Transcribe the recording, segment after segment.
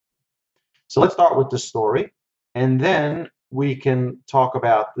So let's start with the story, and then we can talk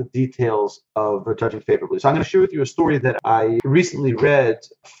about the details of judging favorably. So I'm going to share with you a story that I recently read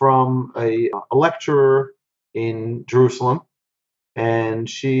from a lecturer in Jerusalem, and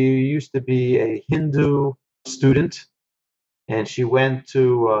she used to be a Hindu student, and she went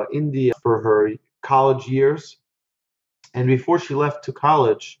to India for her college years. And before she left to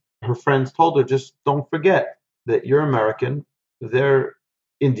college, her friends told her, just don't forget that you're American, they're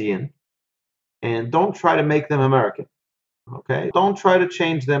Indian, and don't try to make them American. Okay? Don't try to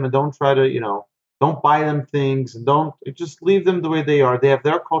change them, and don't try to, don't buy them things, and don't just leave them the way they are. They have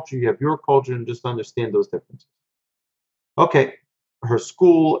their culture, you have your culture, and just understand those differences. Okay. Her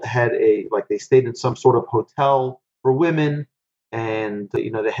school had like they stayed in some sort of hotel for women, and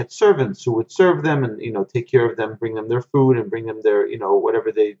they had servants who would serve them and take care of them, bring them their food and bring them their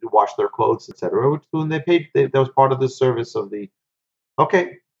whatever, they wash their clothes, etc. Which when they paid, that was part of the service of the.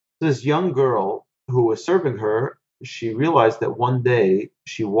 Okay, this young girl who was serving her, she realized that one day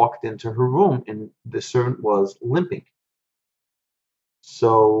she walked into her room and the servant was limping.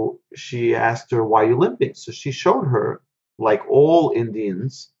 So she asked her, why are you limping? So she showed her, like all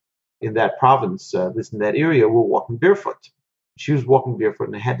Indians in that province, in that area, were walking barefoot. She was walking barefoot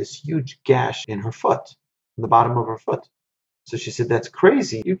and had this huge gash in her foot, in the bottom of her foot. So she said, that's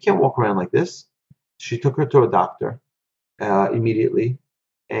crazy. You can't walk around like this. She took her to a doctor immediately.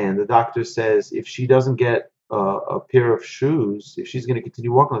 And the doctor says if she doesn't get a pair of shoes, if she's going to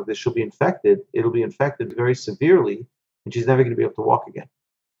continue walking like this, she'll be infected. It'll be infected very severely, and she's never going to be able to walk again.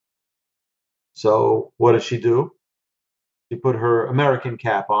 So what does she do? She put her American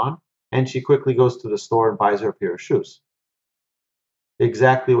cap on, and she quickly goes to the store and buys her a pair of shoes.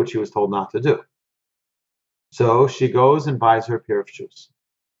 Exactly what she was told not to do. So she goes and buys her a pair of shoes.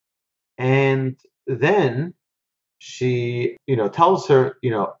 And then she, tells her,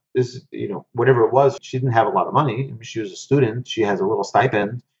 this, whatever it was, she didn't have a lot of money. I mean, she was a student. She has a little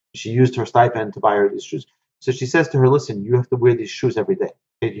stipend. She used her stipend to buy her these shoes. So she says to her, listen, you have to wear these shoes every day.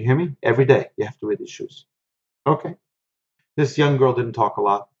 Okay, do you hear me? Every day you have to wear these shoes. Okay. This young girl didn't talk a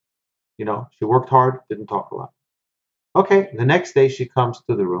lot. She worked hard, didn't talk a lot. Okay. The next day she comes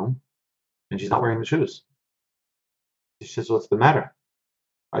to the room and she's not wearing the shoes. She says, what's the matter?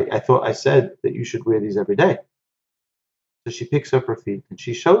 I thought I said that you should wear these every day. So she picks up her feet and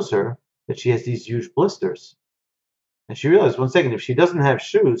she shows her that she has these huge blisters. And she realized, one second, if she doesn't have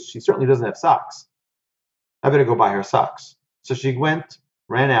shoes, she certainly doesn't have socks. I better go buy her socks. So she went,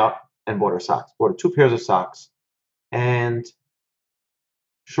 ran out, and bought her socks. Bought her 2 pairs of socks. And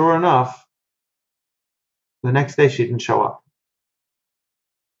sure enough, the next day she didn't show up.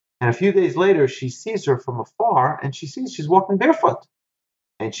 And a few days later, she sees her from afar, and she sees she's walking barefoot.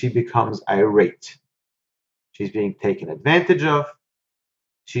 And she becomes irate. She's being taken advantage of.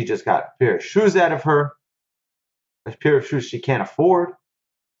 She just got a pair of shoes out of her, a pair of shoes she can't afford,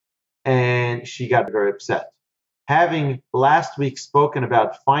 and she got very upset. Having last week spoken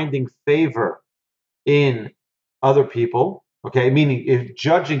about finding favor in other people, okay, meaning if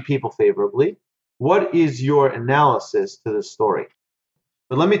judging people favorably, what is your analysis to this story?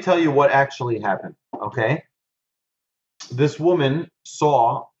 But let me tell you what actually happened, okay? This woman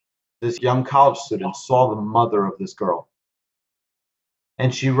saw, this young college student saw the mother of this girl.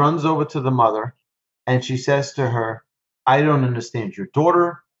 And she runs over to the mother and she says to her, I don't understand your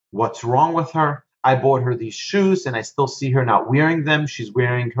daughter. What's wrong with her? I bought her these shoes and I still see her not wearing them. She's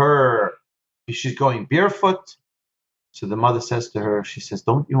going barefoot. So the mother says to her, she says,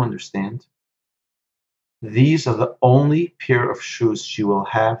 don't you understand? These are the only pair of shoes she will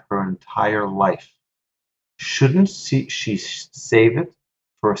have her entire life. Shouldn't she save it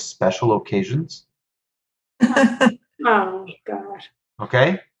for special occasions? Oh, God.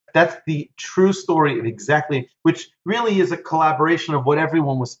 Okay? That's the true story of exactly, which really is a collaboration of what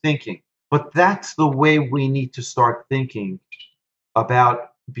everyone was thinking. But that's the way we need to start thinking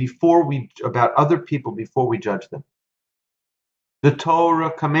about other people before we judge them. The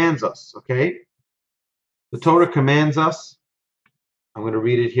Torah commands us, okay? The Torah commands us. I'm going to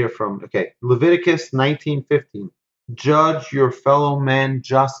read it here from, Leviticus 19:15. Judge your fellow man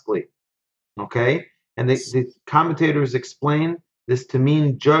justly, okay? And the commentators explain this to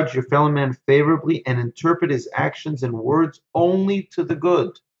mean judge your fellow man favorably and interpret his actions and words only to the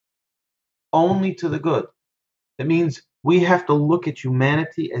good. Only to the good. That means we have to look at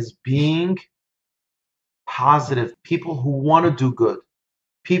humanity as being positive, people who want to do good,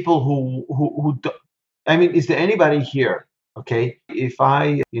 people who do, I mean, is there anybody here, okay, if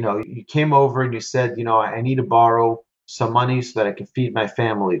you came over and you said, I need to borrow some money so that I can feed my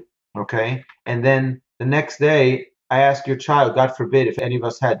family, okay, and then the next day I ask your child, God forbid, if any of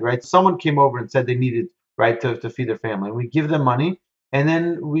us had, right? Someone came over and said they needed, right, to feed their family. And we give them money, and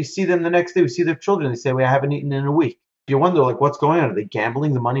then we see them the next day. We see their children. They say, well, I haven't eaten in a week. You wonder, like, what's going on? Are they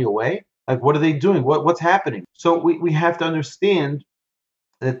gambling the money away? Like, what are they doing? What's happening? So we have to understand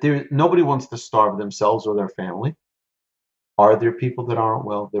that nobody wants to starve themselves or their family. Are there people that aren't?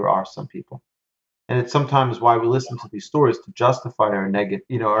 Well, there are some people. And it's sometimes why we listen to these stories to justify our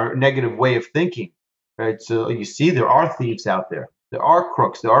negative way of thinking, right? So you see, there are thieves out there. There are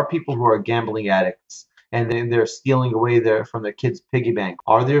crooks. There are people who are gambling addicts, and then they're stealing away from their kids' piggy bank.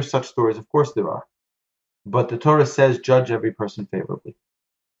 Are there such stories? Of course there are. But the Torah says, judge every person favorably.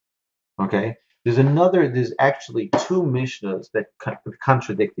 Okay? There's actually two Mishnahs that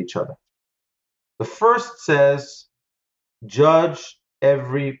contradict each other. The first says, judge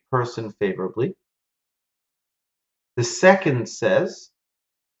every person favorably. The second says,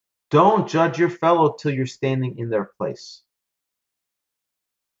 don't judge your fellow till you're standing in their place.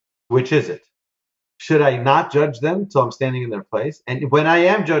 Which is it? Should I not judge them till I'm standing in their place? And when I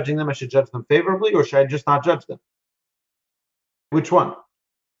am judging them, I should judge them favorably, or should I just not judge them? Which one?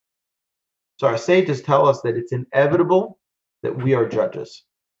 So our sages tell us that it's inevitable that we are judges.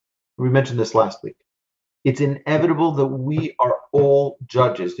 We mentioned this last week. It's inevitable that we are all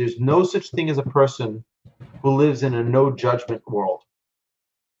judges. There's no such thing as a person who lives in a no judgment world.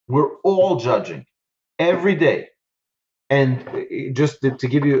 We're all judging every day. And just to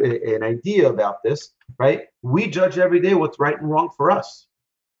give you an idea about this, right? We judge every day what's right and wrong for us.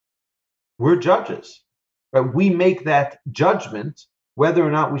 We're judges, right? We make that judgment whether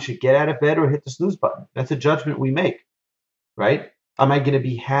or not we should get out of bed or hit the snooze button. That's a judgment we make, right? Am I going to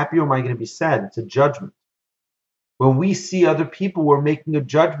be happy or am I going to be sad? It's a judgment. When we see other people, we're making a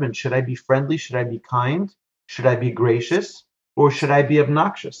judgment. Should I be friendly? Should I be kind? Should I be gracious? Or should I be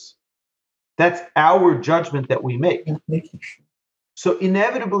obnoxious? That's our judgment that we make. So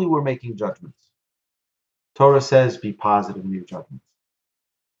inevitably, we're making judgments. Torah says, be positive in your judgments.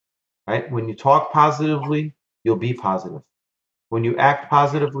 Right? When you talk positively, you'll be positive. When you act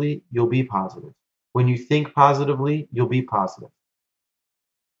positively, you'll be positive. When you think positively, you'll be positive.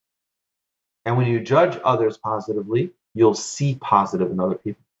 And when you judge others positively, you'll see positive in other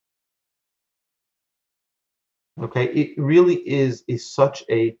people. Okay? It really is such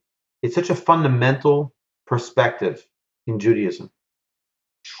a fundamental perspective in Judaism.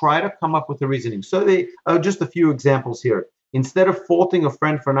 Try to come up with a reasoning. So just a few examples here. Instead of faulting a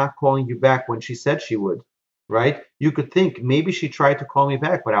friend for not calling you back when she said she would, right? You could think maybe she tried to call me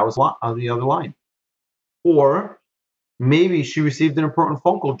back, but I was on the other line. Or maybe she received an important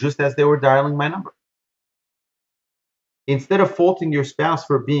phone call just as they were dialing my number. Instead of faulting your spouse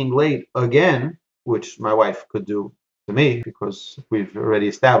for being late again, which my wife could do to me because we've already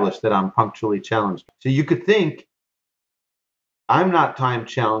established that I'm punctually challenged. So you could think, I'm not time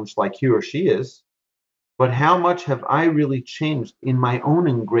challenged like he or she is, but how much have I really changed in my own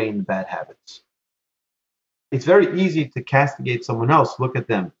ingrained bad habits? It's very easy to castigate someone else. Look at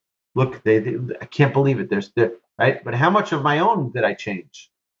them. Look, I can't believe it. They're right? But how much of my own did I change?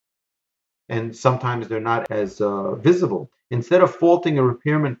 And sometimes they're not as visible. Instead of faulting a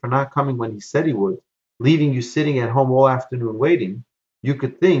repairman for not coming when he said he would, leaving you sitting at home all afternoon waiting, you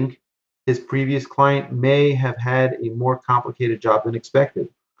could think his previous client may have had a more complicated job than expected.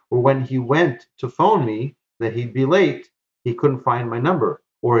 Or when he went to phone me that he'd be late, he couldn't find my number,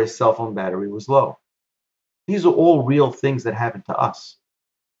 or his cell phone battery was low. These are all real things that happen to us.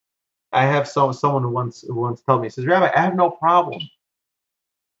 I have someone who once told me, he says, Rabbi, I have no problem.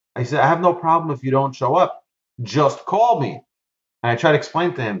 I said, I have no problem if you don't show up. Just call me. And I try to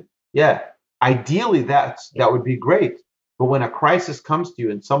explain to him, yeah, ideally that would be great. But when a crisis comes to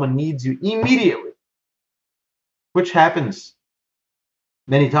you and someone needs you immediately, which happens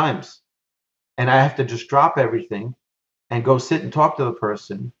many times, and I have to just drop everything and go sit and talk to the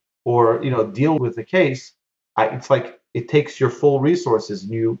person or deal with the case, it's like it takes your full resources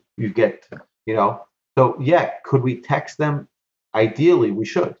and you get, So yeah, could we text them? Ideally, we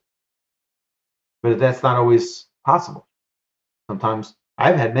should. But that's not always possible. Sometimes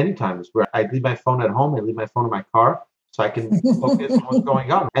I've had many times where I leave my phone at home, I leave my phone in my car so I can focus on what's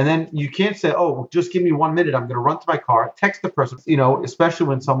going on. And then you can't say, oh, just give me 1 minute. I'm going to run to my car, text the person, especially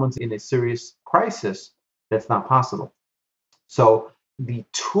when someone's in a serious crisis, that's not possible. So the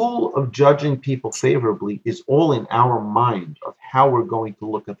tool of judging people favorably is all in our mind of how we're going to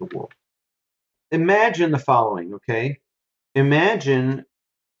look at the world. Imagine the following, okay? Imagine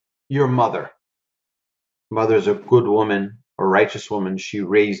your mother. Mother's a good woman, a righteous woman. She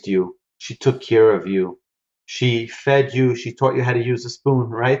raised you. She took care of you. She fed you. She taught you how to use a spoon,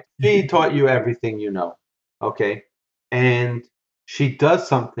 right? She taught you everything you know, okay? and she does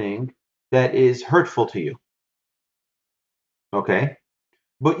something that is hurtful to you, okay?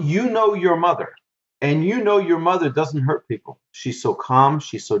 But you know your mother, and you know your mother doesn't hurt people. She's so calm,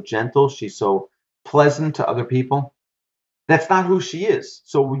 she's so gentle, she's so pleasant to other people. That's not who she is.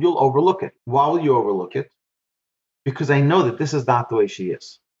 So you'll overlook it. Why will you overlook it? Because I know that this is not the way she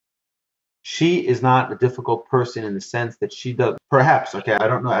is. She is not a difficult person in the sense that she does. Perhaps, okay, I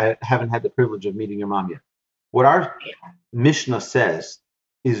don't know. I haven't had the privilege of meeting your mom yet. What our Mishnah says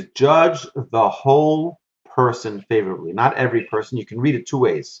is judge the whole person favorably, not every person. You can read it two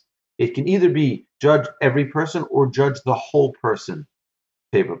ways. It can either be judge every person or judge the whole person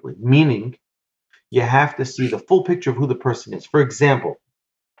favorably, meaning you have to see the full picture of who the person is. For example,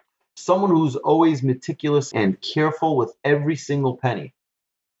 someone who's always meticulous and careful with every single penny,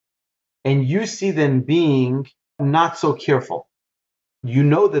 and you see them being not so careful. You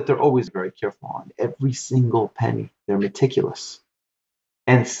know that they're always very careful on every single penny. They're meticulous.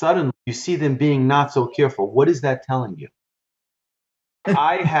 And suddenly you see them being not so careful. What is that telling you?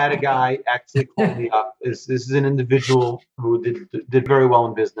 I had a guy actually call me up. This is an individual who did very well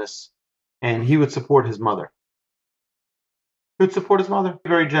in business, and he would support his mother. He would support his mother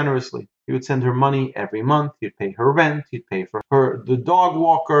very generously. He would send her money every month. He'd pay her rent. He'd pay for the dog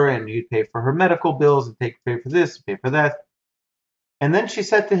walker, and he'd pay for her medical bills, and pay for this, pay for that. And then she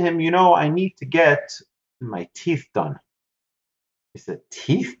said to him, I need to get my teeth done. He said,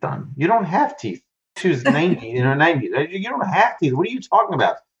 teeth done? You don't have teeth. She was 90, in her 90s. You don't have teeth. What are you talking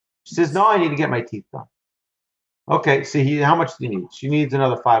about? She says, no, I need to get my teeth done. Okay, so how much do you need? She needs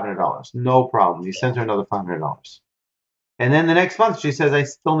another $500. No problem. He sent her another $500. And then the next month, she says, I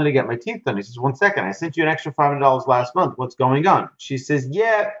still need to get my teeth done. He says, 1 second. I sent you an extra $500 last month. What's going on? She says,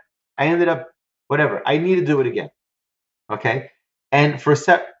 yeah, I ended up, whatever. I need to do it again. Okay? And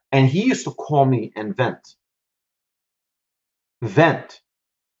and he used to call me and vent. Vent.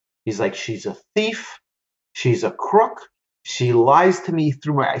 He's like, she's a thief. She's a crook. She lies to me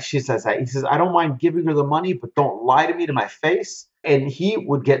through my. He says, I don't mind giving her the money, but don't lie to me to my face. And he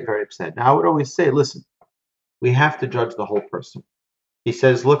would get very upset. Now I would always say, listen, we have to judge the whole person. He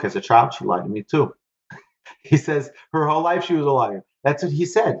says, look, as a child, she lied to me too. He says, her whole life she was a liar. That's what he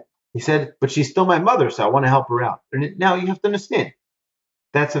said. He said, but she's still my mother, so I want to help her out. And now you have to understand,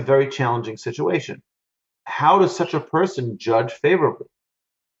 that's a very challenging situation. How does such a person judge favorably?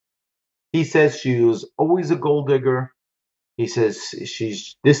 He says she was always a gold digger. He says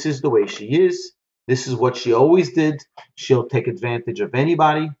this is the way she is. This is what she always did. She'll take advantage of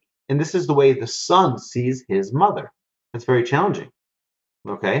anybody. And this is the way the son sees his mother. That's very challenging.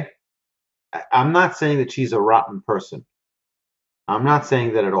 Okay? I'm not saying that she's a rotten person. I'm not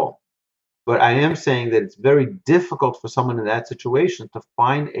saying that at all. But I am saying that it's very difficult for someone in that situation to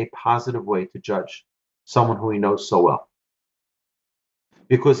find a positive way to judge someone who he knows so well.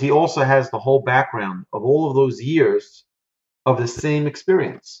 Because he also has the whole background of all of those years of the same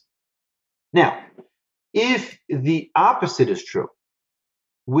experience. Now, if the opposite is true,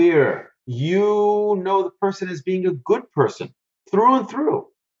 where you know the person as being a good person through and through,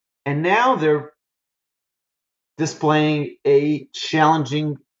 and now they're displaying a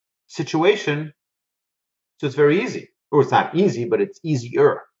challenging situation, so it's very easy. Or it's not easy, but it's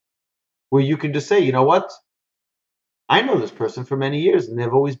easier. Where you can just say, you know what? I know this person for many years, and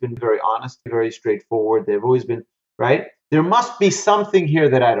they've always been very honest, very straightforward. They've always been, right? There must be something here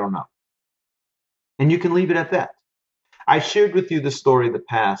that I don't know. And you can leave it at that. I shared with you the story of the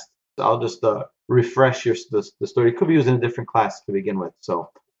past. I'll just refresh the story. It could be used in a different class to begin with,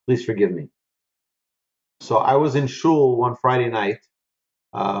 so please forgive me. So I was in shul one Friday night,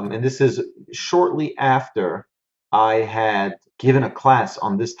 and this is shortly after I had given a class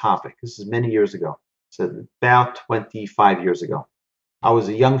on this topic. This is many years ago. So about 25 years ago. I was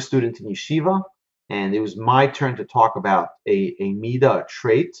a young student in yeshiva, and it was my turn to talk about a midah, a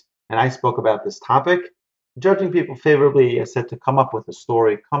trait, and I spoke about this topic. Judging people favorably, I said to come up with a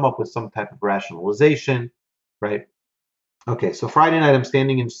story, come up with some type of rationalization, right? Okay, so Friday night I'm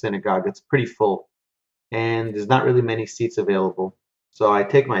standing in synagogue. It's pretty full, and there's not really many seats available. So I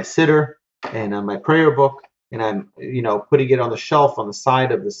take my siddur and my prayer book, and I'm, putting it on the shelf on the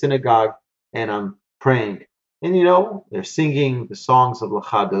side of the synagogue, and I'm praying. And, they're singing the songs of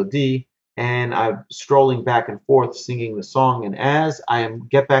Lecha Dodi, and I'm strolling back and forth singing the song. And as I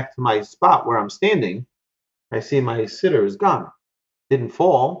get back to my spot where I'm standing, I see my siddur is gone. Didn't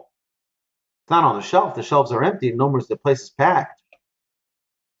fall. It's not on the shelf. The shelves are empty. No more. The place is packed.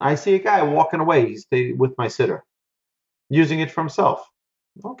 I see a guy walking away. He's with my siddur, using it for himself.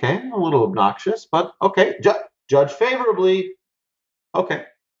 Okay, a little obnoxious, but okay. Judge favorably. Okay.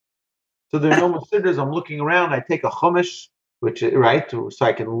 So there are no more sidders. I'm looking around. I take a chumash, right, so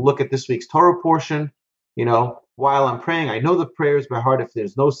I can look at this week's Torah portion. While I'm praying, I know the prayers by heart. If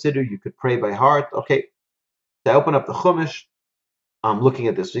there's no siddur, you could pray by heart. Okay, so I open up the chumash. I'm looking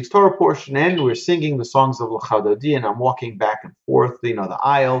at this week's Torah portion, and we're singing the songs of Lecha Dodi, and I'm walking back and forth, the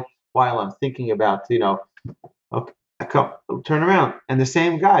aisle, while I'm thinking about, okay, turn around, and the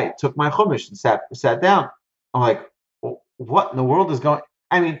same guy took my chumash and sat down. I'm like, well, what in the world is going?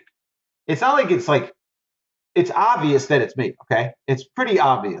 I mean, it's not like it's obvious that it's me. Okay, it's pretty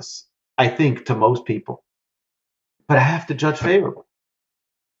obvious, I think, to most people, but I have to judge favorably.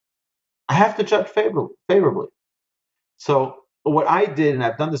 Favorably. So what I did, and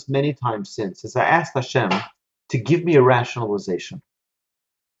I've done this many times since, is I asked Hashem to give me a rationalization.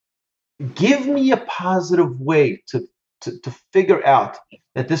 Give me a positive way to figure out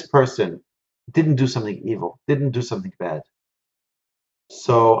that this person didn't do something evil, didn't do something bad.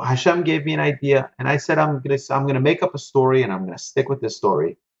 So Hashem gave me an idea, and I said I'm gonna make up a story, and I'm gonna stick with this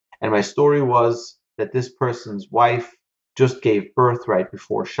story. And my story was that this person's wife just gave birth right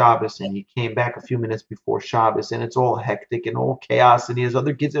before Shabbos, and he came back a few minutes before Shabbos, and it's all hectic and all chaos, and he has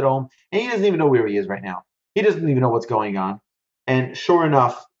other kids at home, and he doesn't even know where he is right now. He doesn't even know what's going on. And sure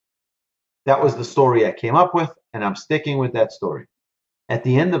enough, that was the story I came up with, and I'm sticking with that story. At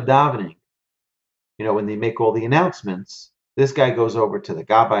the end of davening, when they make all the announcements, this guy goes over to the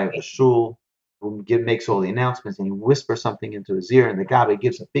gabbai of the shul, who makes all the announcements, and he whispers something into his ear, and the gabbai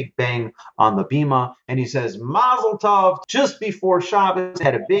gives a big bang on the bima, and he says, Mazel Tov, just before Shabbos,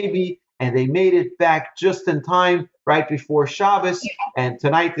 had a baby, and they made it back just in time, right before Shabbos, and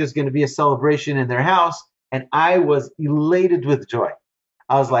tonight there's going to be a celebration in their house, and I was elated with joy.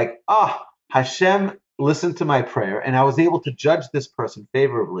 I was like, Hashem listened to my prayer, and I was able to judge this person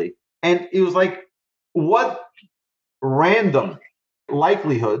favorably, and it was like, what random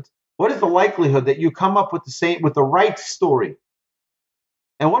likelihood? What is the likelihood that you come up with the right story?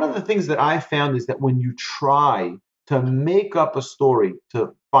 And one of the things that I found is that when you try to make up a story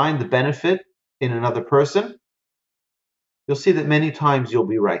to find the benefit in another person, you'll see that many times you'll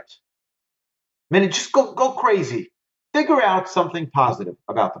be right. Just go crazy. Figure out something positive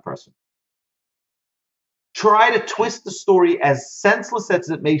about the person. Try to twist the story as senseless as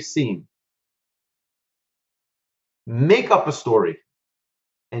it may seem. Make up a story,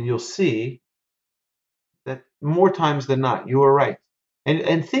 and you'll see that more times than not, you are right.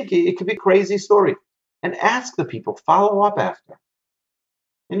 And think it could be a crazy story. And ask the people, follow up after.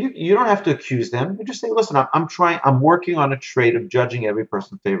 And you don't have to accuse them. You just say, listen, I'm working on a trait of judging every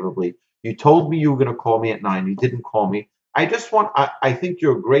person favorably. You told me you were going to call me at 9. You didn't call me. I think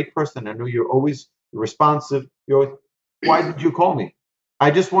you're a great person. I know you're always responsive. Why did you call me? I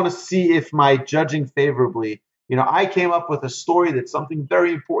just want to see if my judging favorably, I came up with a story that something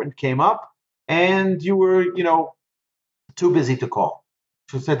very important came up, and you were, too busy to call.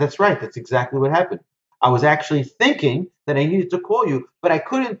 She said, that's right. That's exactly what happened. I was actually thinking that I needed to call you, but I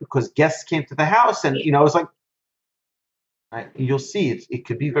couldn't because guests came to the house, and I was like, right, you'll see it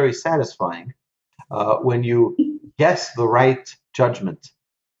could be very satisfying when you guess the right judgment.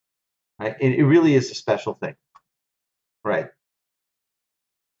 Right? It really is a special thing, right?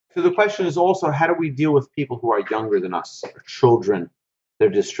 So the question is also, how do we deal with people who are younger than us, children? They're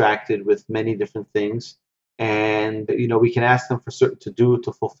distracted with many different things, and we can ask them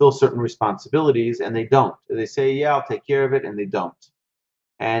to fulfill certain responsibilities, and they don't. They say, "Yeah, I'll take care of it," and they don't.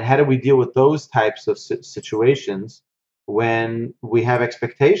 And how do we deal with those types of situations when we have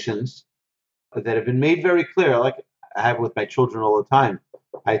expectations that have been made very clear? Like I have with my children all the time.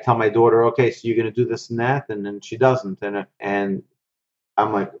 I tell my daughter, "Okay, so you're going to do this and that," and then she doesn't, and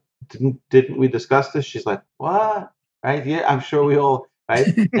I'm like, didn't we discuss this? She's like, what? Right? Yeah, I'm sure we all, right?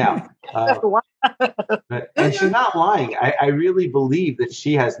 Now, and she's not lying. I really believe that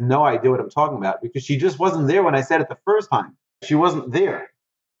she has no idea what I'm talking about because she just wasn't there when I said it the first time. She wasn't there.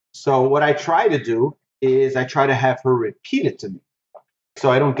 So what I try to do is I try to have her repeat it to me so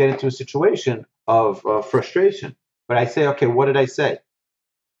I don't get into a situation of frustration. But I say, okay, what did I say?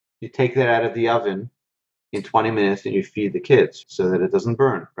 You take that out of the oven in 20 minutes and you feed the kids so that it doesn't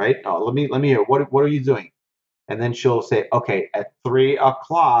burn, right? Oh, let me hear. What are you doing? And then she'll say, okay, at 3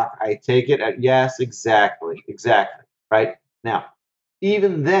 o'clock, I take it at, yes, exactly, right? Now,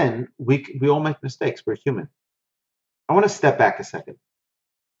 even then, we all make mistakes. We're human. I want to step back a second.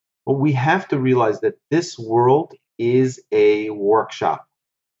 But we have to realize that this world is a workshop.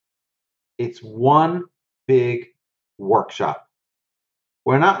 It's one big workshop.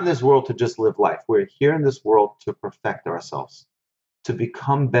 We're not in this world to just live life. We're here in this world to perfect ourselves, to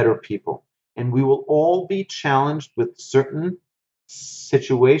become better people. And we will all be challenged with certain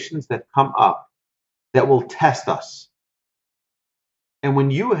situations that come up that will test us. And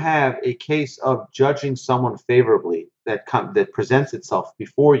when you have a case of judging someone favorably that presents itself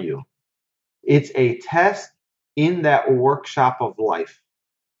before you, it's a test in that workshop of life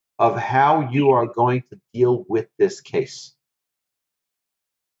of how you are going to deal with this case.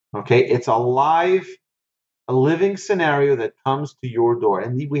 Okay, it's a living scenario that comes to your door.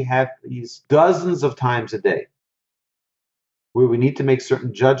 And we have these dozens of times a day where we need to make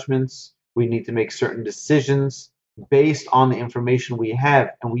certain judgments, we need to make certain decisions based on the information we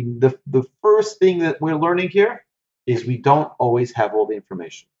have. And the first thing that we're learning here is we don't always have all the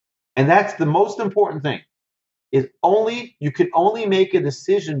information. And that's the most important thing. You can only make a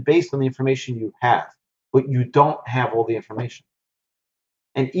decision based on the information you have, but you don't have all the information.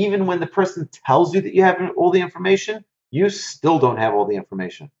 And even when the person tells you that you have all the information, you still don't have all the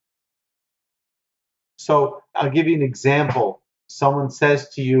information. So I'll give you an example. Someone says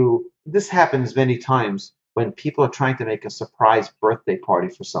to you, this happens many times when people are trying to make a surprise birthday party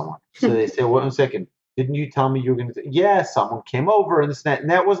for someone. So they say, well, 1 second, didn't you tell me you were going to do? Yeah, someone came over and this and that. And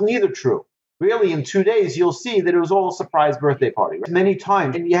that wasn't either true. Really, in 2 days, you'll see that it was all a surprise birthday party. Right? Many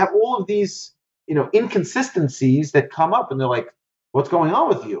times. And you have all of these, inconsistencies that come up and they're like, what's going on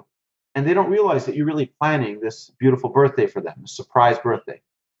with you? And they don't realize that you're really planning this beautiful birthday for them, a surprise birthday.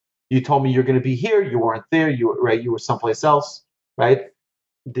 You told me you're going to be here. You weren't there. You were someplace else, right?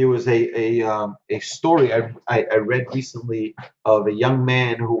 There was a story I read recently of a young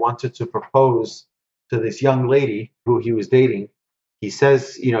man who wanted to propose to this young lady who he was dating. He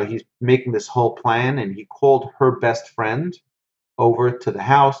says, he's making this whole plan, and he called her best friend over to the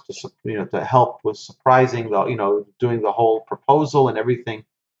house to help with surprising doing the whole proposal and everything.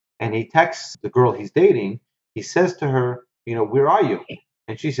 And he texts the girl he's dating. He says to her, where are you?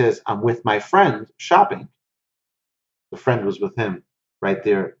 And she says, I'm with my friend shopping. The friend was with him right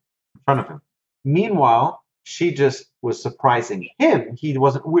there in front of him. Meanwhile, she just was surprising him. He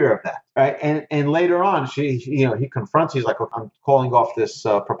wasn't aware of that, right? And later on, he confronts. He's like, I'm calling off this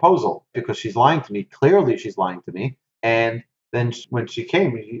proposal because she's lying to me. Clearly, she's lying to me. And then when she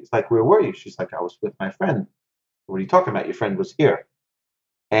came, he's like, where were you? She's like, I was with my friend. What are you talking about? Your friend was here.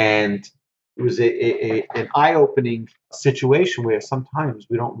 And it was an eye-opening situation where sometimes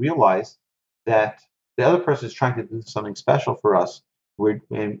we don't realize that the other person is trying to do something special for us,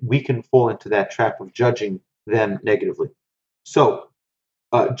 and we can fall into that trap of judging them negatively. So,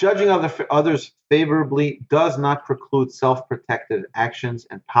 judging others favorably does not preclude self-protective actions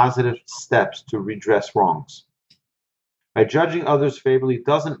and positive steps to redress wrongs. By judging others favorably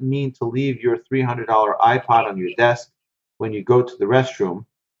doesn't mean to leave your $300 iPod on your desk when you go to the restroom.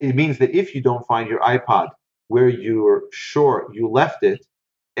 It means that if you don't find your iPod where you're sure you left it,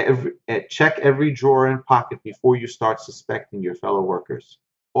 check every drawer and pocket before you start suspecting your fellow workers.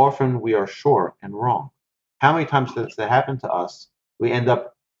 Often we are sure and wrong. How many times does that happen to us? We end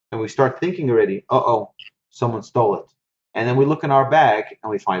up and we start thinking already, someone stole it. And then we look in our bag and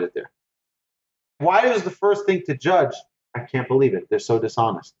we find it there. Why is the first thing to judge? I can't believe it. They're so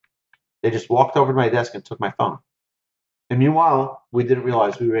dishonest. They just walked over to my desk and took my phone. And meanwhile, we didn't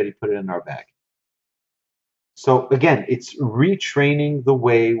realize we already put it in our bag. So again, it's retraining the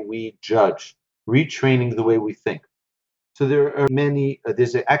way we judge, retraining the way we think. So there are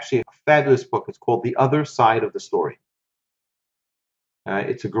there's actually a fabulous book. It's called The Other Side of the Story.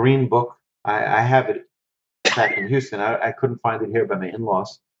 It's a green book. I have it back in Houston. I couldn't find it here by my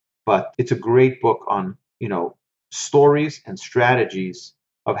in-laws, but it's a great book on, stories and strategies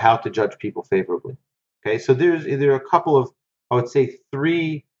of how to judge people favorably. Okay, so there are a couple of, I would say,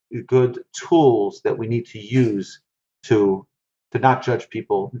 3 good tools that we need to use to not judge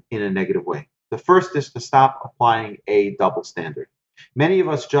people in a negative way. The first is to stop applying a double standard. Many of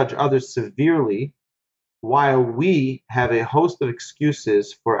us judge others severely while we have a host of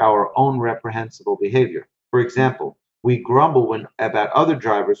excuses for our own reprehensible behavior. For example, we grumble about other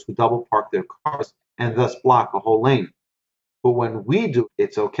drivers who double park their cars and thus block a whole lane. But when we do,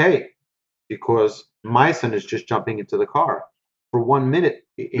 it's okay because my son is just jumping into the car. For 1 minute,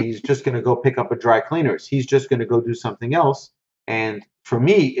 he's just going to go pick up a dry cleaners. He's just going to go do something else. And for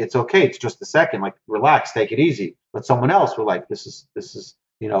me, it's okay. It's just a second. Like, relax, take it easy. But someone else, we're like, this is,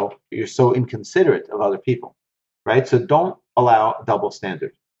 you're so inconsiderate of other people, right? So don't allow a double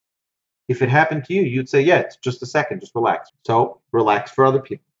standard. If it happened to you, you'd say, yeah, it's just a second, just relax. So relax for other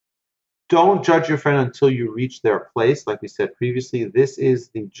people. Don't judge your friend until you reach their place. Like we said previously, this is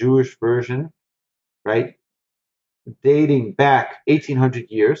the Jewish version, right? Dating back 1800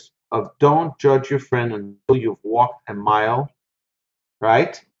 years of don't judge your friend until you've walked a mile,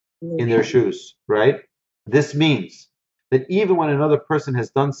 right, in their shoes, right? This means that even when another person has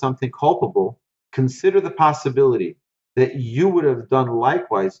done something culpable, consider the possibility that you would have done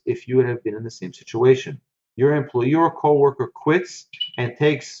likewise if you would have been in the same situation. Your employee or coworker quits and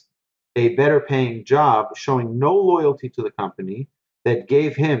takes a better paying job, showing no loyalty to the company that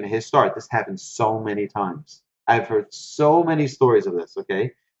gave him his start. This happens so many times. I've heard so many stories of this,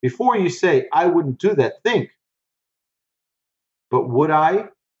 okay? Before you say, I wouldn't do that, think, but would I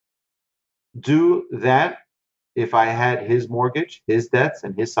do that if I had his mortgage, his debts,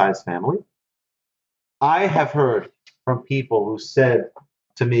 and his size family? I have heard from people who said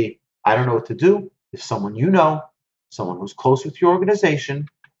to me, I don't know what to do. If someone you know, someone who's close with your organization,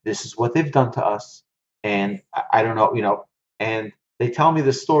 this is what they've done to us. And I don't know, and they tell me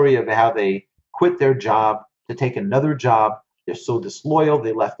the story of how they quit their job to take another job. They're so disloyal.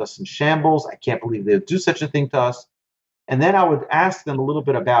 They left us in shambles. I can't believe they would do such a thing to us. And then I would ask them a little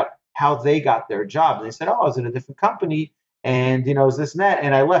bit about how they got their job. And they said, oh, I was in a different company. And, it was this and that.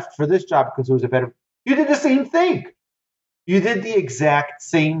 And I left for this job because it was a better. You did the same thing. You did the exact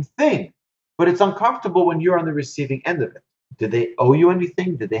same thing. But it's uncomfortable when you're on the receiving end of it. Did they owe you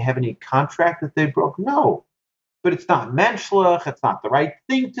anything? Did they have any contract that they broke? No. But it's not menschlich. It's not the right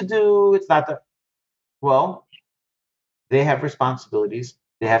thing to do. It's not the. Well, they have responsibilities.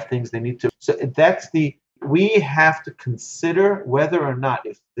 They have things they need to. So we have to consider whether or not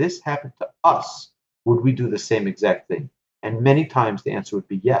if this happened to us, would we do the same exact thing? And many times the answer would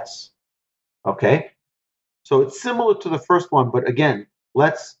be yes. Okay? So it's similar to the first one, but again,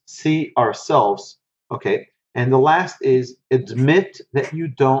 let's see ourselves. Okay? And the last is admit that you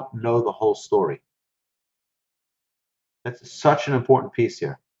don't know the whole story. That's such an important piece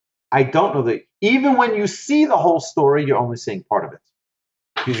here. I don't know that even when you see the whole story, you're only seeing part of it.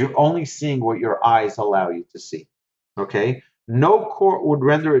 Because you're only seeing what your eyes allow you to see. Okay? No court would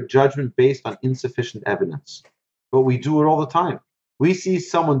render a judgment based on insufficient evidence. But we do it all the time. We see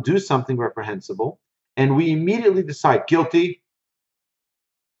someone do something reprehensible, and we immediately decide, guilty.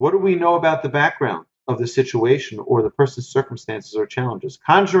 What do we know about the background of the situation or the person's circumstances or challenges?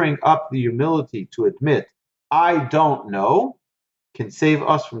 Conjuring up the humility to admit, I don't know, can save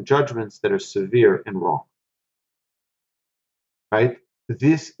us from judgments that are severe and wrong. Right?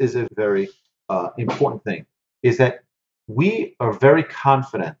 This is a very important thing, is that we are very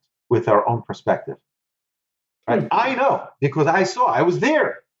confident with our own perspective. Right? I know because I was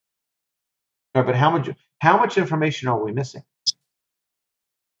there. Right, but how much information are we missing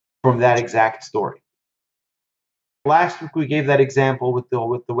from that exact story? Last week we gave that example with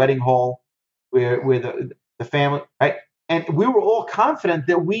the wedding hall where the family, right? And we were all confident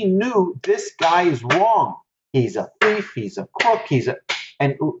that we knew this guy is wrong. He's a thief, he's a crook,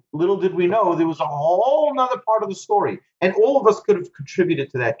 and little did we know there was a whole other part of the story. And all of us could have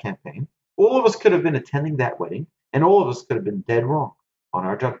contributed to that campaign. All of us could have been attending that wedding, and all of us could have been dead wrong on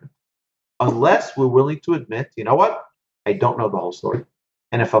our judgment. Unless we're willing to admit, you know what? I don't know the whole story.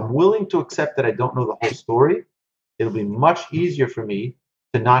 And if I'm willing to accept that I don't know the whole story, it'll be much easier for me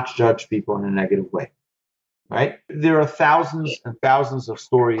to not judge people in a negative way. Right? There are thousands and thousands of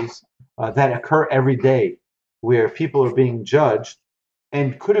stories that occur every day where people are being judged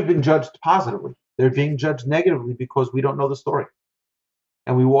and could have been judged positively. They're being judged negatively because we don't know the story.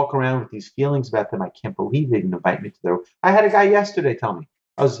 And we walk around with these feelings about them. I can't believe they didn't invite me to their. I had a guy yesterday tell me,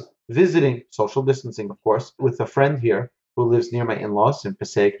 I was visiting, social distancing, of course, with a friend here who lives near my in-laws in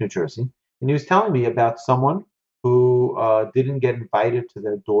Passaic, New Jersey. And he was telling me about someone who didn't get invited to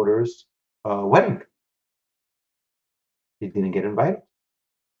their daughter's wedding. He didn't get invited.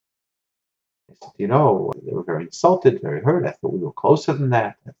 I said, they were very insulted, very hurt. I thought we were closer than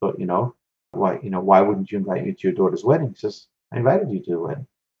that. I thought, why wouldn't you invite me to your daughter's wedding? He says, I invited you to the wedding.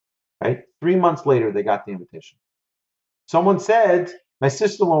 Right? 3 months later, they got the invitation. Someone said, my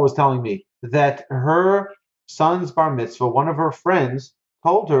sister-in-law was telling me that her son's bar mitzvah, one of her friends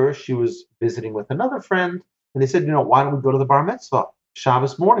told her she was visiting with another friend, and they said, why don't we go to the bar mitzvah?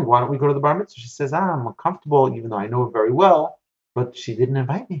 Shabbos morning, why don't we go to the bar mitzvah? She says, I'm uncomfortable, even though I know her very well, but she didn't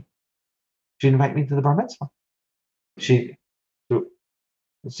invite me. She didn't invite me to the bar mitzvah.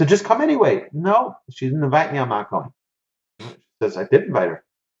 So just come anyway. No, she didn't invite me, I'm not going. She says, I did invite her.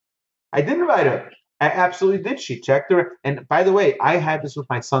 I absolutely did. She checked her. And by the way, I had this with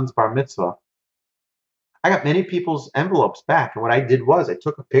my son's bar mitzvah. I got many people's envelopes back. And what I did was I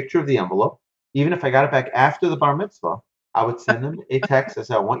took a picture of the envelope. Even if I got it back after the bar mitzvah, I would send them a text. I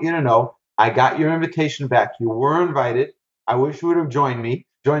said, I want you to know I got your invitation back. You were invited. I wish you would have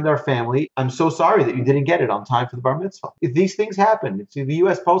joined our family. I'm so sorry that you didn't get it on time for the bar mitzvah. If these things happen, the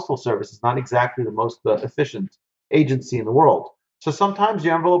U.S. Postal Service is not exactly the most efficient agency in the world. So sometimes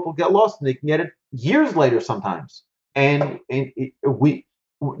your envelope will get lost and they can get it years later sometimes. The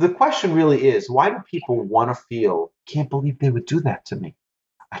question really is, why do people want to feel, can't believe they would do that to me?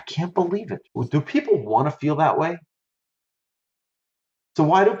 I can't believe it. Do people want to feel that way? So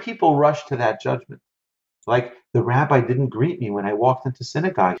why do people rush to that judgment? Like, the rabbi didn't greet me when I walked into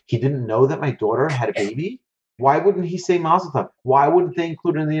synagogue. He didn't know that my daughter had a baby. Why wouldn't he say Mazel Tov? Why wouldn't they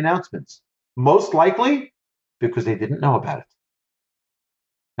include it in the announcements? Most likely because they didn't know about it.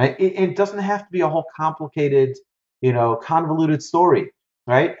 Right? It doesn't have to be a whole complicated, convoluted story,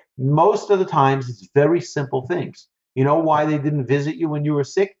 right? Most of the times it's very simple things. You know why they didn't visit you when you were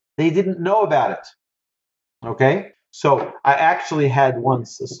sick? They didn't know about it. Okay? So I actually had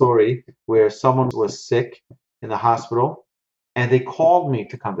once a story where someone was sick in the hospital and they called me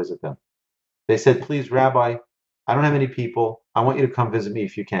to come visit them. They said, please, Rabbi, I don't have any people. I want you to come visit me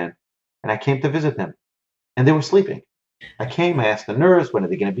if you can. And I came to visit them and they were sleeping. I came, I asked the nurse, when are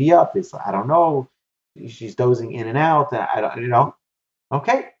they going to be up? They said, I don't know. She's dozing in and out. I don't.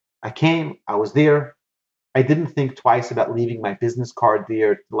 Okay. I came, I was there. I didn't think twice about leaving my business card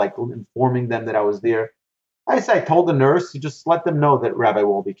there, like informing them that I was there. I told the nurse to just let them know that Rabbi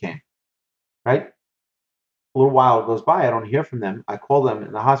Wolbe came, right? A little while goes by, I don't hear from them. I call them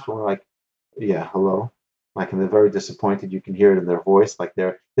in the hospital, and they're like, yeah, hello. Like, and they're very disappointed. You can hear it in their voice. Like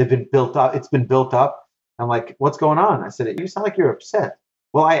they've been built up. It's been built up. I'm like, what's going on? I said, you sound like you're upset.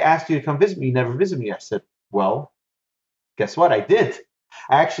 Well, I asked you to come visit me. You never visit me. I said, well, guess what? I did.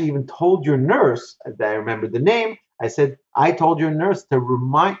 I actually even told your nurse that I remembered the name. I said, I told your nurse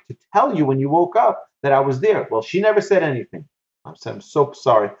to tell you when you woke up that I was there. Well, she never said anything. I said, I'm so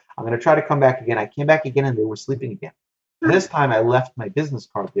sorry. I'm going to try to come back again. I came back again and they were sleeping again. This time I left my business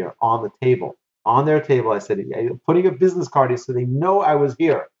card there on the table. On their table, I said, I'm putting a business card here so they know I was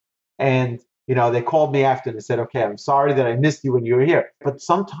here. And, they called me after and they said, okay, I'm sorry that I missed you when you were here. But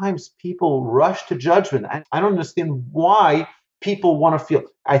sometimes people rush to judgment. I don't understand why people want to feel.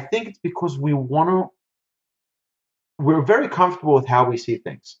 I think it's because we're very comfortable with how we see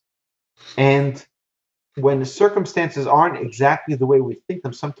things. And when the circumstances aren't exactly the way we think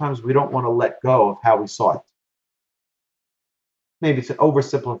them, sometimes we don't want to let go of how we saw it. Maybe it's an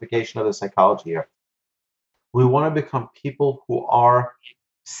oversimplification of the psychology here. We want to become people who are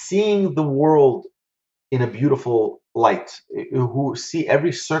seeing the world in a beautiful light, who see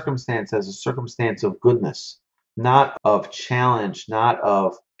every circumstance as a circumstance of goodness, not of challenge, not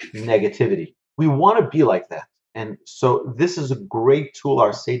of negativity. We want to be like that. And so this is a great tool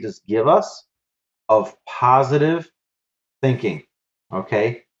our sages give us of positive thinking,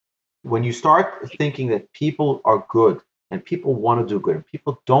 okay? When you start thinking that people are good and people want to do good and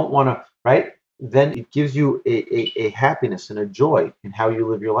people don't want to, right? Then it gives you a happiness and a joy in how you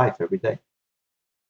live your life every day.